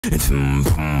Oh,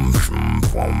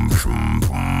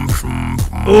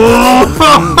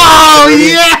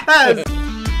 yes!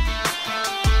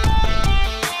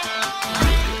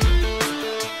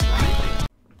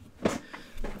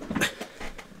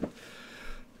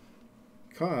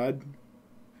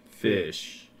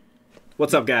 Codfish.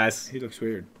 What's up, guys? He looks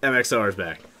weird. MXR is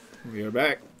back. We are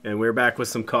back. And we're back with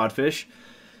some Codfish.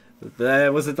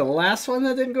 Was it the last one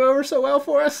that didn't go over so well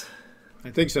for us? I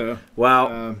think so.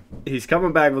 Well, he's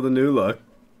coming back with a new look.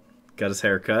 Got his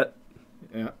hair cut.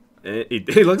 Yeah. He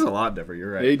looks a lot different,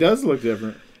 you're right. He does look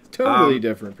different. Totally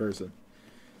different person.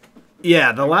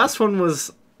 Yeah, the last one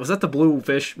was that the blue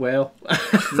fish whale? I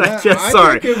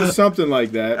Sorry. think it was something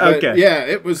like that. Okay. Yeah,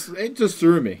 it just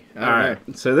threw me. I don't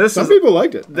know. So Some people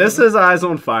liked it. This is Eyes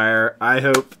on Fire. I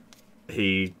hope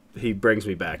he brings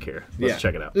me back here. Let's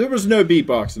check it out. There was no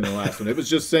beatbox in the last one. It was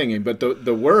just singing, but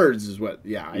the words is what.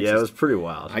 Yeah. It was pretty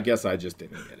wild. I guess I just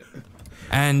didn't get it.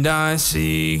 And I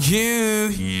see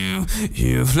you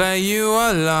flay you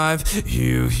alive,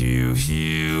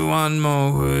 you, one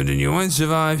more word and you won't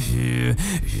survive, you,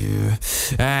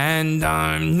 and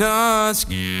I'm not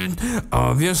scared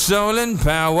of your soul and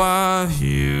power,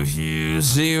 you,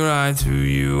 see right through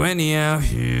you anyhow,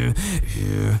 you.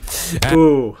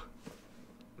 Ooh.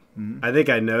 I think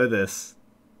I know this.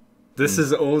 This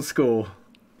is old school.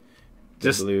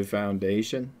 Just Blue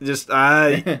Foundation.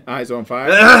 Eyes on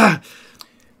Fire.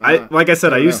 Like I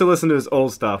said, I used to listen to his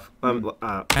old stuff. And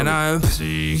I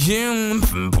see him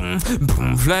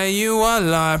play you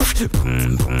alive.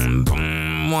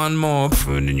 One more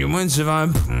food and you won't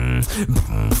survive.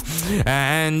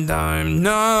 And I'm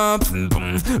not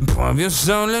of your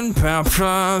soul and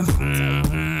power.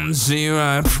 See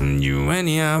right from you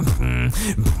anyhow.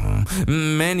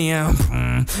 Many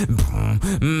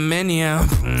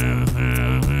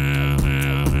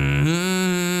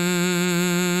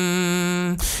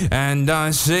and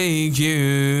I say you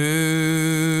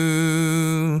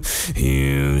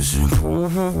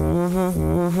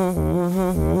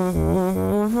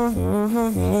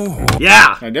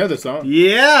yeah, I know the song.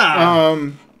 Yeah.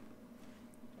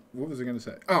 What was I gonna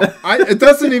say? Oh, it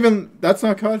doesn't even. That's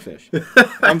not Codfish.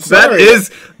 I'm sorry.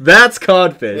 That's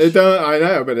Codfish. I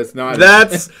know, but it's not.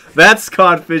 That's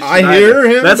Codfish. I hear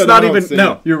him. That's but not I don't even. see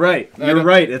No, him. you're right. You're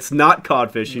right. It's not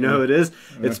Codfish. You know who it is?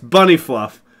 It's Bunny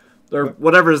Fluff. Or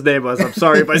whatever his name was. I'm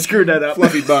sorry if I screwed that up.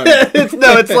 Fluffy Bun.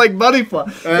 It's like Bunny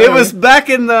Fluff. It was back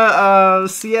in the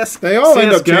CS. They all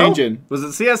end up CS:GO? changing. Was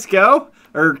it CS:GO?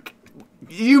 Or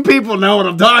you people know what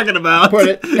I'm talking about. Put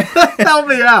it. Help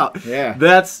me out. Yeah.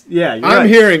 You're I'm right.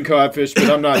 hearing Codfish, but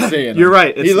I'm not seeing him. You're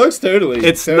right. He looks totally.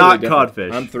 It's totally not different.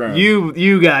 Codfish. I'm thrown.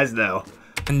 You guys know.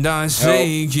 and I say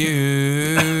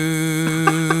you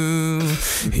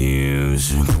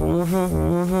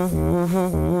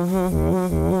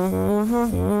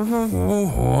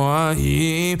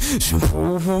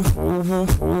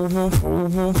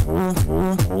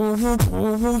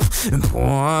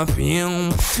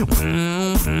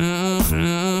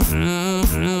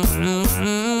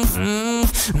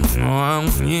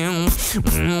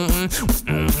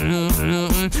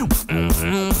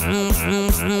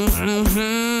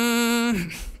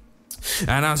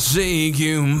and I see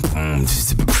you.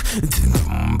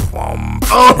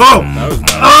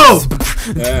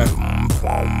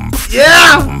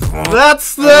 Yeah,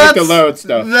 that's like the load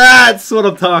stuff. That's what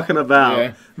I'm talking about.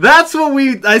 Yeah. That's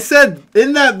what I said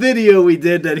in that video we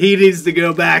did that he needs to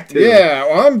go back to. Yeah,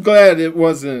 well, I'm glad it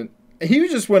wasn't. He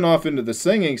just went off into the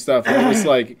singing stuff, and it was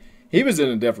like he was in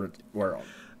a different world.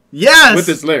 Yes, with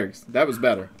his lyrics, that was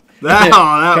better. That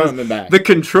coming was back. The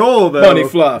control, though. Bunny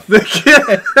Fluff.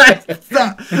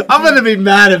 I'm gonna be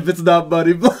mad if it's not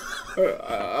Bunny Fluff.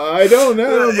 I don't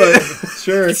know, but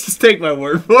sure. Just take my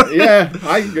word for it. Yeah,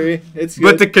 I agree. It's good.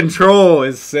 But the control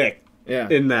is sick. Yeah.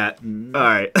 In that. Mm-hmm. All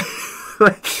right.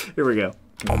 Here we go.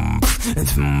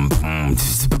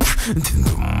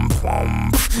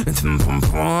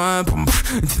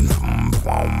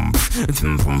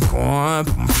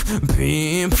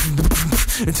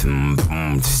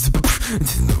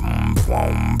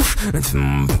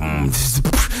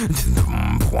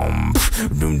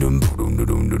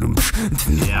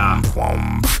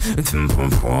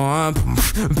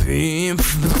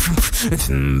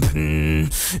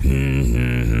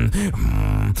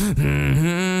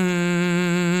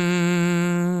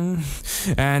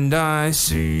 And I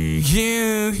see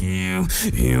you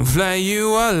flay you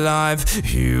alive,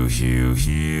 you,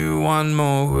 one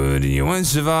more word and you won't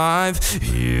survive,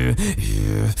 you,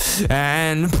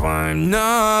 and burn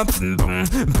up,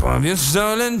 your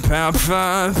stolen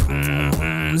power,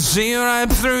 see right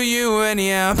through you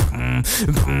anyhow,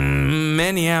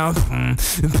 anyhow,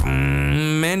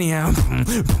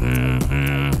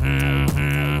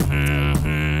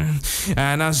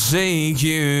 and I see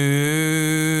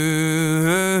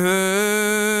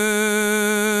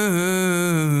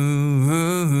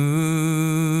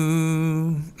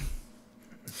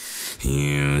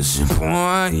He's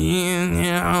pouring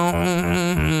out,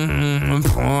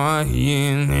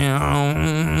 pouring out,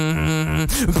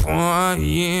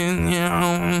 pouring out, pouring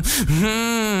out,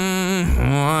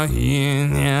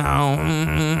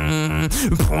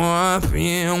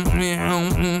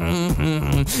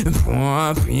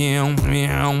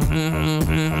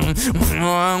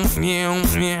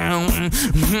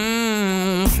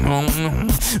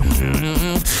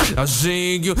 I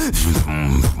see you.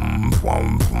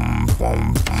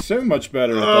 So much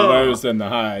better with the lows than the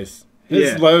highs.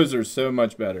 His lows are so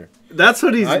much better. That's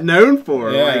what he's known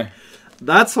for. Yeah. Like,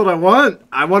 that's what I want.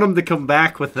 I want him to come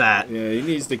back with that. Yeah, he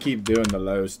needs to keep doing the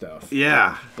low stuff.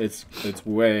 Yeah. It's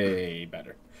way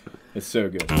better. It's so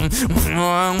good. I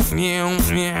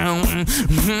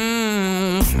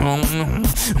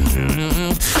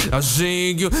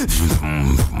see you.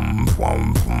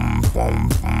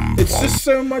 It's just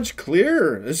so much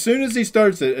clearer. As soon as he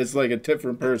starts it, it's like a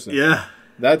different person. Yeah.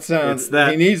 That sounds.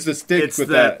 He needs to stick it's with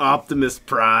that. that. Optimus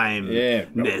Prime. Yeah.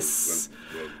 Ness.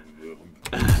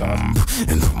 It's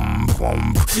awesome.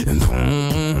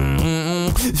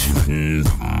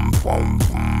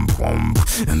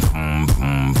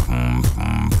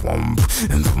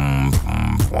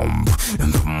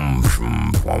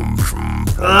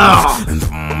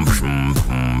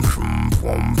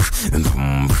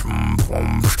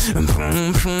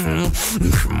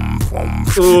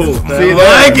 Ooh, See, I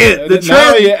like it. The now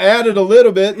trend. you added a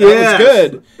little bit. That was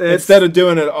good. Instead of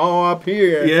doing it all up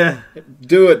here,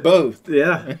 do it both.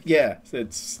 Yeah. Yeah,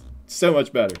 it's so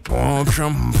much better. Oh,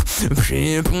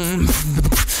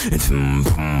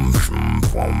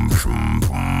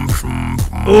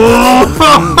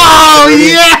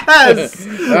 yes!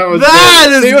 That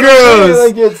is gross.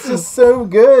 Like, it's just so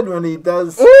good when he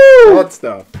does that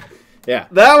stuff. Yeah,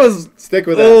 that was stick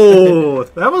with that. Oh,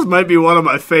 that might be one of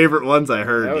my favorite ones I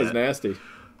heard. That was nasty.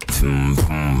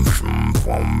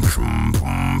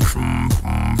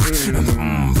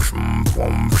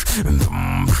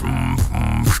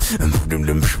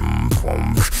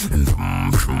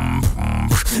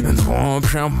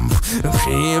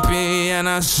 And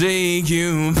I see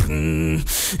you.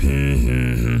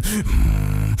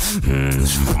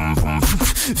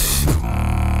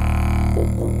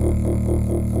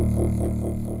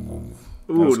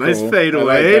 Ooh, nice cool. fade I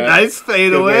away. like Nice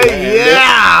fade Good way away. to end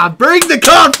Yeah! Bring the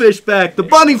Codfish back. The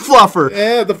bunny fluffer.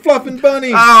 Yeah, the fluffing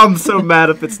bunny. I'm so mad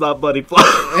if it's not bunny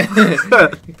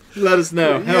fluffer. Let us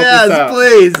know. Help yes, us out.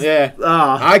 please. Yeah.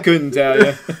 Oh. I couldn't tell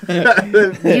you.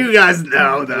 You guys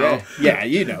know, though. Yeah,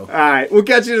 you know. All right, we'll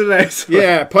catch you in the next one.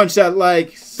 Yeah, punch that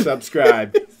like,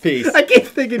 subscribe. Peace. I keep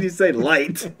thinking you say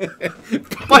light.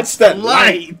 Punch that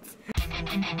light.